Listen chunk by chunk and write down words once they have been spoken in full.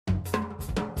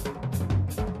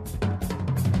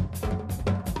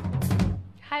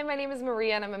Hi, my name is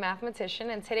Maria and I'm a mathematician,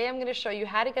 and today I'm going to show you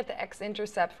how to get the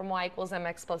x-intercept from y equals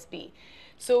mx plus b.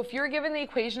 So if you're given the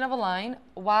equation of a line,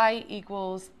 y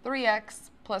equals 3x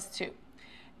plus 2,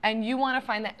 and you want to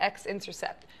find the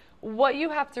x-intercept, what you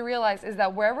have to realize is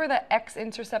that wherever the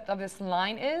x-intercept of this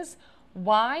line is,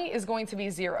 y is going to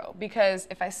be 0, because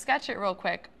if I sketch it real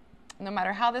quick, no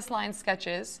matter how this line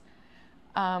sketches,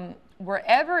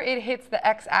 wherever it hits the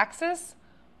x-axis,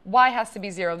 y has to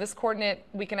be 0. This coordinate,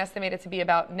 we can estimate it to be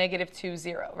about -2,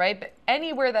 0, right? But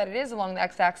anywhere that it is along the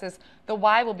x-axis, the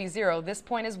y will be 0. This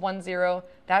point is 1, 0,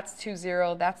 that's 2,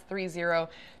 0, that's 3, 0.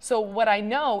 So what I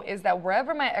know is that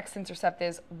wherever my x-intercept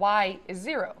is, y is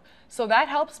 0. So that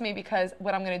helps me because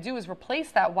what I'm going to do is replace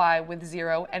that y with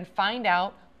 0 and find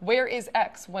out where is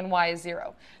x when y is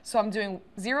 0. So I'm doing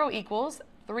 0 equals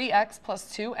 3x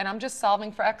plus 2, and I'm just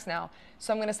solving for x now.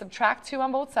 So I'm going to subtract 2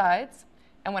 on both sides.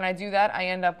 And when I do that, I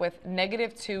end up with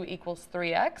 -2 equals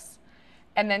 3x.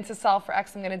 And then to solve for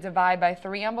x, I'm going to divide by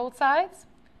 3 on both sides.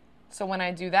 So when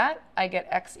I do that, I get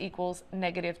x equals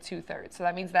 -2/3. So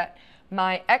that means that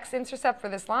my x-intercept for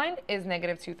this line is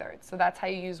 -2/3. So that's how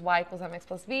you use y equals mx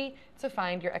plus b to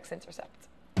find your x-intercept.